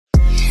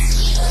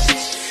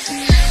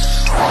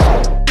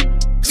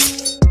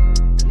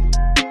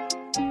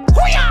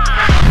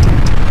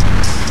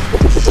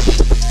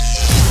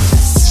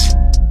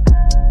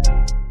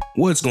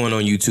What's going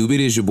on YouTube? It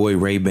is your boy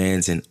Rayy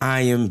Bannzz and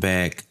I am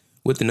back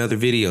with another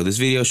video. This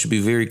video should be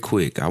very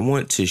quick. I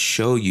want to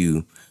show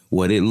you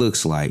what it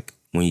looks like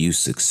when you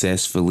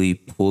successfully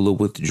pull a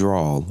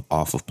withdrawal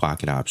off of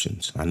pocket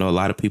options. I know a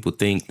lot of people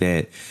think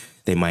that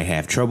they might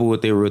have trouble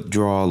with their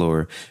withdrawal,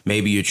 or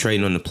maybe you're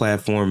trading on the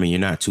platform and you're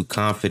not too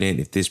confident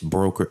if this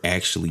broker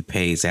actually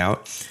pays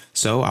out.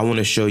 So I want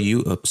to show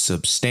you a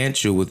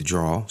substantial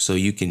withdrawal so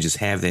you can just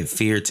have that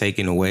fear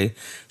taken away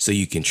so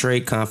you can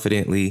trade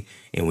confidently.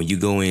 And when you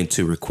go in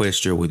to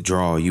request your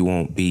withdrawal, you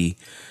won't be,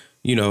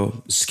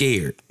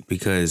 scared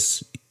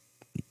because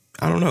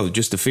I don't know,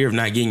 just the fear of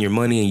not getting your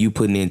money and you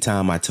putting in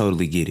time. I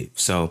totally get it.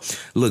 So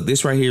look,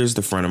 this right here is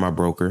the front of my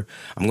broker.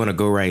 I'm going to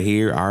go right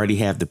here. I already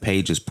have the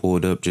pages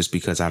pulled up just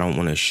because I don't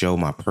want to show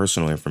my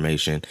personal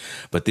information.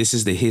 But this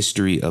is the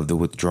history of the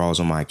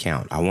withdrawals on my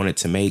account. I wanted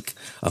to make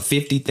a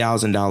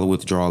 $50,000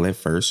 withdrawal at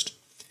first,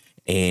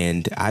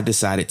 and I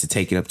decided to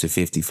take it up to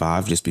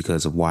 55 just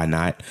because of why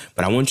not.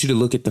 But I want you to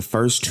look at the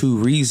first two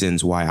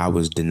reasons why I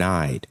was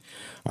denied.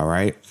 All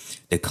right.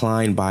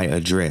 Declined by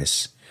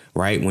address.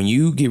 Right? When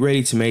you get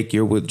ready to make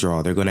your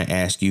withdrawal, they're going to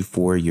ask you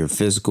for your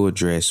physical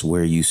address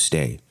where you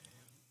stay.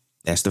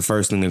 That's the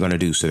first thing they're going to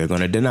do. So they're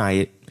going to deny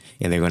it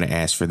and they're going to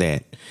ask for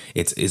that.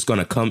 It's going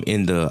to come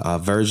in the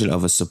version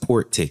of a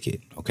support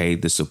ticket. OK,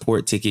 the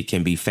support ticket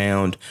can be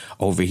found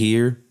over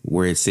here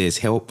where it says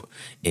help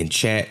in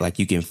chat. Like,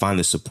 you can find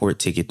the support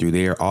ticket through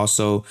there.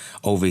 Also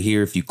over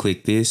here, if you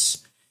click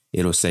this,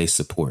 it'll say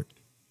support.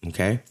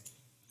 OK,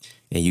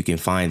 and you can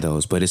find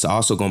those, but it's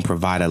also going to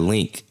provide a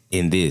link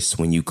in this.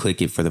 When you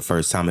click it for the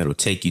first time, it'll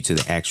take you to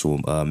the actual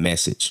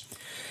message.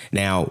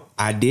 Now,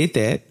 I did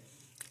that,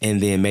 and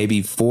then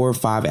maybe 4 or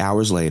 5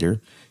 hours later,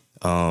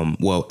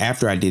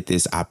 after I did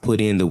this, I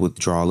put in the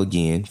withdrawal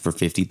again for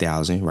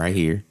 50,000 right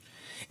here.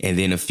 And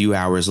then a few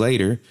hours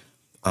later,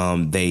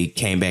 they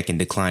came back and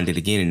declined it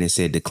again, and it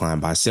said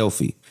decline by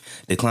selfie.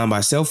 Decline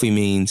by selfie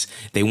means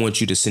they want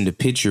you to send a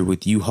picture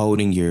with you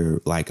holding your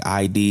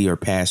ID or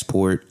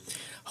passport,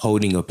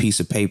 holding a piece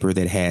of paper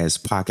that has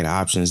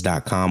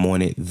pocketoptions.com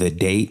on it, the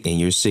date and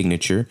your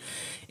signature,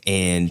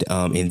 and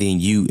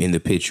then you in the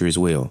picture as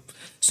well.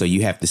 So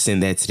you have to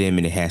send that to them,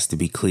 and it has to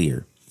be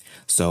clear.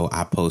 So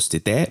I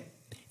posted that,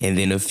 and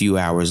then a few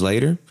hours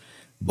later,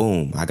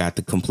 boom, I got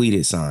the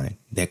completed sign.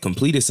 That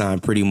completed sign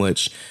pretty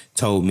much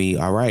told me,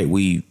 all right,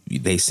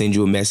 they send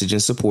you a message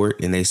in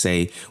support and they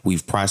say,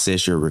 we've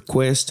processed your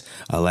request.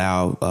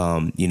 Allow,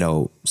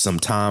 some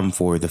time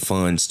for the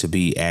funds to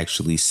be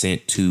actually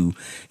sent to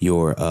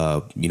your,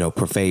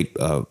 preferred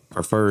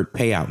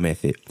payout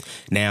method.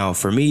 Now,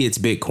 for me, it's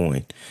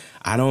Bitcoin.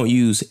 I don't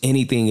use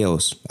anything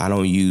else. I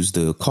don't use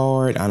the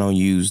card. I don't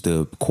use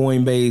the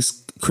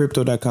Coinbase,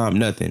 crypto.com,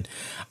 nothing.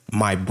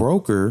 My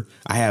broker,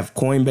 I have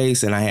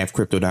Coinbase and I have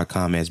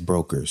crypto.com as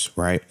brokers,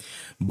 right?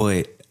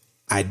 But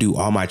I do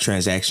all my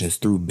transactions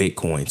through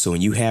Bitcoin. So when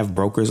you have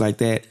brokers like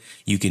that,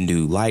 you can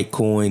do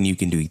Litecoin, you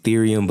can do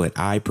Ethereum, but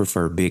I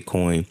prefer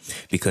Bitcoin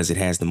because it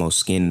has the most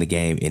skin in the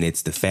game and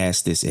it's the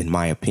fastest in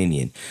my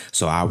opinion.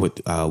 So I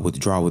would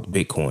withdraw with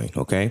Bitcoin.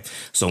 OK,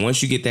 so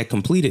once you get that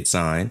completed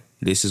sign,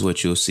 this is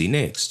what you'll see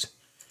next.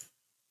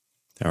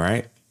 All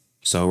right.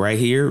 So right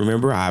here,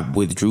 remember, I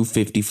withdrew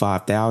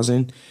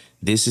 55,000.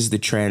 This is the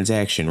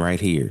transaction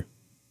right here.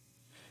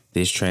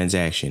 This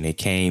transaction, it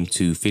came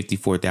to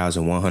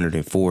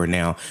 54,104.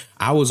 Now,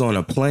 I was on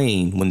a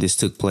plane when this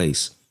took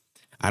place.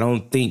 I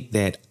don't think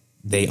that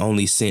they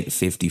only sent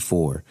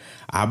 54.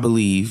 I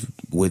believe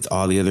with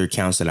all the other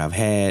accounts that I've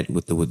had,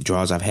 with the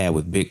withdrawals I've had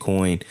with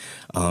Bitcoin,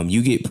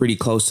 you get pretty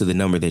close to the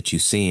number that you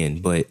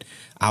send. But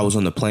I was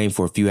on the plane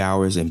for a few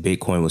hours and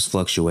Bitcoin was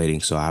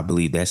fluctuating. So I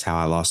believe that's how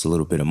I lost a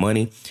little bit of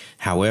money.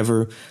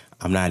 However,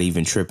 I'm not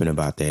even tripping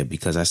about that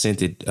because I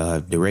sent it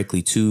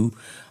directly to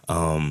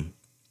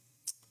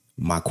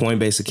my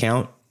Coinbase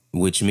account,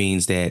 which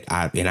means that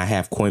I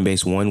have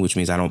Coinbase One, which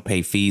means I don't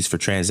pay fees for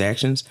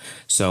transactions.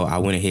 So I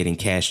went ahead and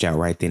cashed out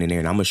right then and there.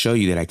 And I'm going to show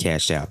you that I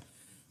cashed out.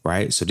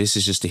 Right. So this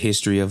is just the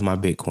history of my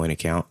Bitcoin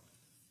account.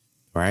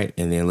 Right.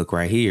 And then look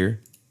right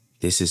here.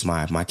 This is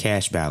my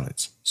cash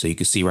balance. So you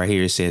can see right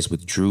here it says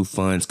withdrew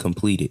funds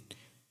completed.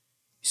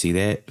 See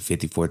that?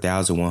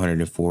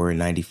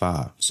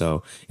 54,104.95.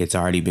 So it's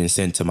already been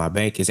sent to my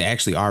bank. It's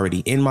actually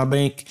already in my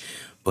bank,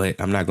 but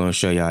I'm not going to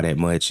show y'all that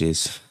much.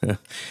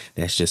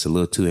 That's just a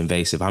little too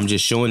invasive. I'm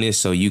just showing this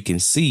so you can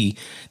see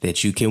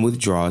that you can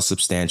withdraw a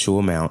substantial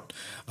amount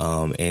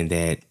and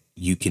that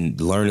you can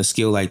learn a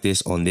skill like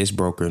this on this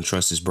broker and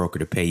trust this broker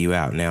to pay you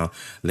out. Now,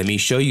 let me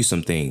show you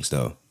some things,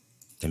 though.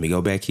 Let me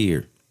go back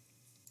here.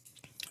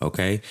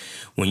 OK,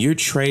 when you're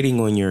trading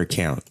on your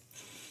account,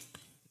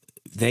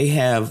 they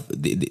have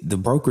the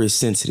broker is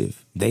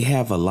sensitive. They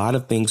have a lot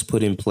of things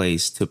put in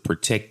place to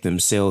protect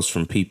themselves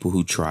from people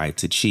who try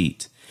to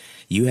cheat.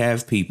 You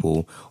have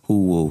people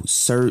who will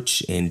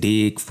search and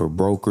dig for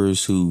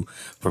brokers who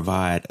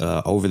provide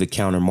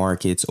over-the-counter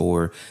markets,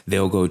 or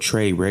they'll go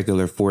trade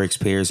regular Forex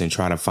pairs and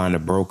try to find a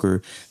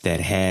broker that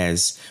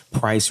has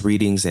price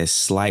readings that's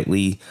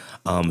slightly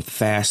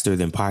faster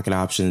than pocket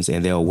options,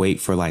 and they'll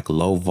wait for like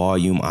low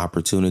volume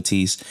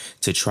opportunities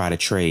to try to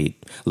trade.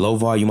 Low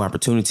volume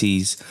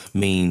opportunities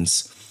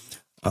means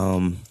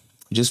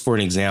just for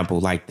an example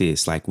like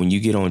this, like when you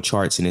get on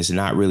charts and it's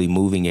not really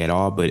moving at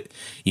all, but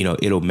you know,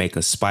 it'll make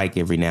a spike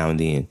every now and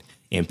then.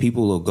 And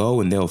people will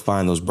go and they'll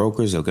find those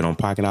brokers, they'll get on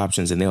pocket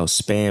options and they'll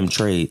spam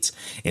trades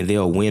and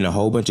they'll win a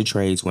whole bunch of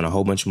trades, win a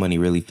whole bunch of money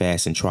really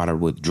fast and try to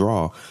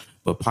withdraw.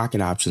 But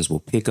pocket options will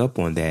pick up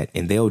on that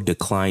and they'll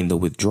decline the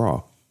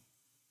withdrawal.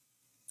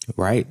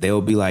 Right?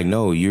 They'll be like,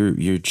 no,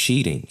 you're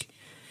cheating.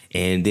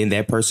 And then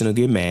that person will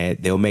get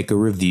mad. They'll make a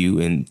review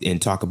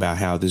and talk about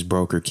how this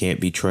broker can't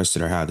be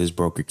trusted or how this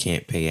broker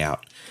can't pay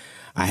out.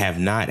 I have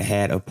not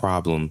had a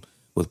problem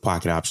with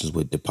pocket options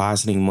with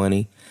depositing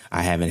money.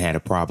 I haven't had a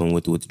problem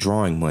with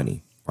withdrawing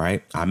money.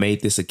 Right? I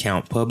made this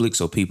account public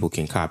so people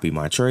can copy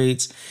my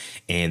trades,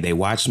 and they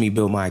watched me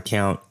build my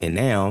account. And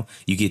now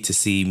you get to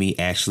see me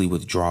actually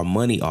withdraw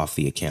money off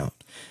the account.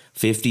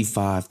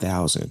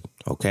 55,000.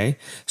 OK,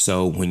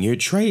 so when you're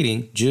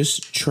trading,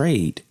 just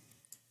trade.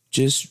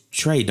 Just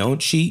trade. Don't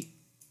cheat.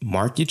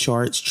 Mark your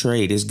charts.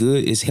 Trade. It's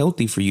good. It's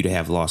healthy for you to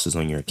have losses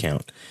on your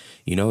account.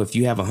 You know, if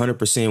you have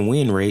 100%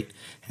 win rate,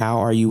 how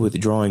are you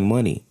withdrawing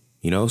money?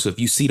 You know, so if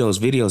you see those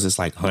videos, it's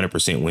like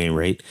 100% win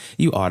rate,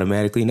 you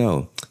automatically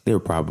know they're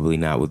probably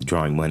not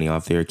withdrawing money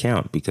off their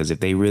account, because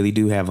if they really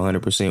do have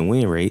 100%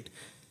 win rate,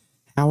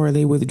 how are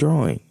they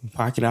withdrawing?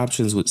 Pocket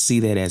options would see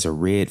that as a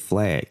red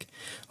flag.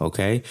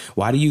 OK,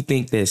 why do you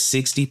think that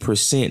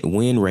 60%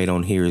 win rate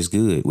on here is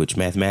good? Which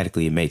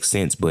mathematically it makes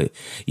sense, but,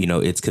 you know,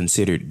 it's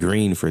considered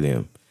green for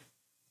them.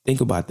 Think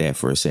about that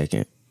for a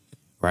second.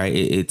 Right.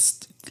 It's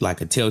like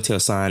a telltale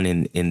sign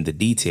in the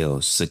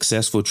details.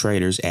 Successful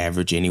traders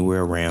average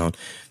anywhere around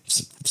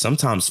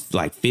sometimes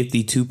like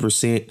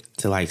 52%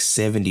 to like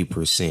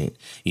 70%,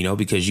 you know,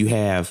 because you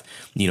have,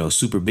 you know,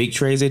 super big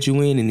trades that you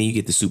win and then you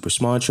get the super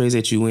small trades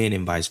that you win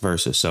and vice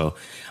versa. So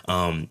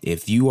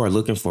if you are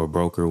looking for a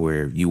broker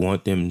where you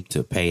want them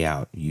to pay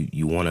out,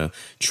 you want to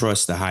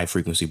trust the high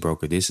frequency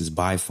broker, this is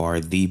by far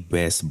the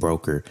best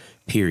broker,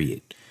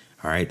 period.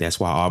 All right. That's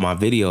why all my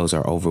videos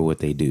are over what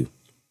they do.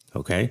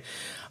 OK,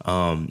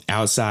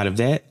 outside of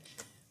that,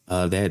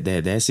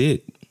 that's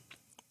it.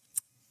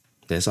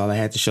 That's all I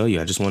had to show you.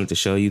 I just wanted to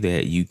show you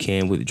that you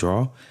can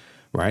withdraw,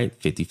 right?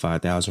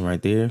 55,000 right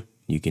there.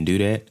 You can do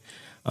that.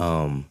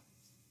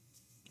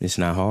 It's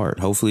not hard.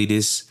 Hopefully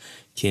this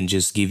can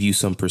just give you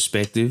some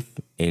perspective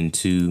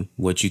into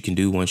what you can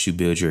do once you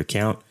build your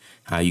account,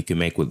 how you can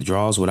make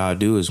withdrawals. What I'll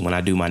do is when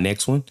I do my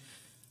next one,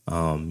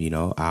 you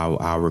know,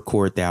 I'll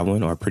record that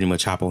one or pretty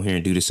much hop on here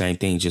and do the same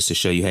thing just to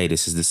show you, hey,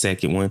 this is the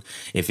second one.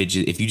 If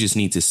you just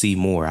need to see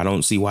more, I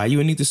don't see why you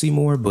would need to see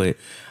more, but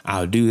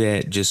I'll do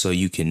that just so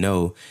you can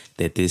know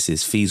that this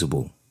is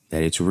feasible,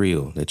 that it's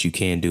real, that you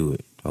can do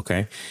it.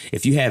 OK,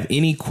 if you have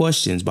any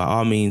questions, by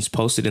all means,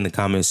 post it in the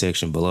comment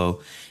section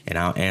below and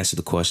I'll answer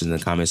the questions in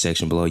the comment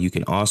section below. You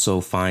can also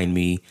find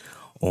me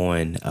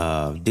on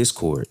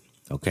Discord.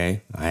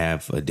 OK, I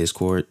have a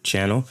Discord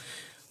channel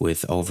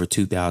with over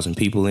 2,000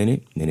 people in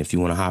it. And if you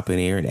want to hop in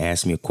there and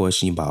ask me a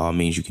question, by all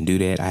means, you can do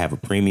that. I have a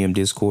premium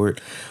Discord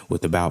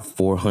with about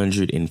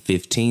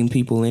 415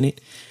 people in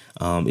it.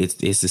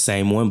 It's the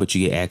same one, but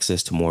you get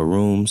access to more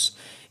rooms.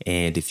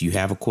 And if you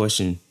have a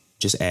question,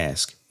 just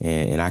ask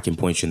and I can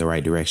point you in the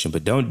right direction.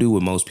 But don't do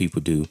what most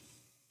people do.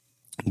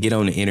 Get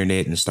on the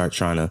internet and start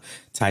trying to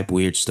type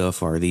weird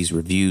stuff or these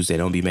reviews that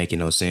don't be making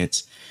no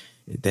sense.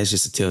 That's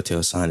just a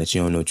telltale sign that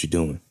you don't know what you're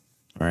doing.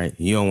 All right.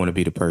 You don't want to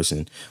be the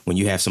person when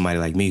you have somebody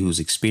like me who's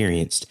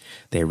experienced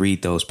that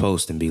read those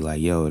posts and be like,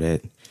 yo,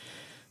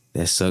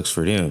 that sucks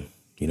for them,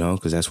 you know,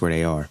 because that's where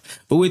they are.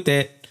 But with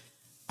that,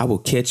 I will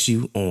catch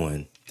you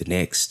on the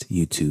next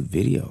YouTube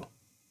video.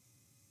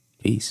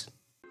 Peace.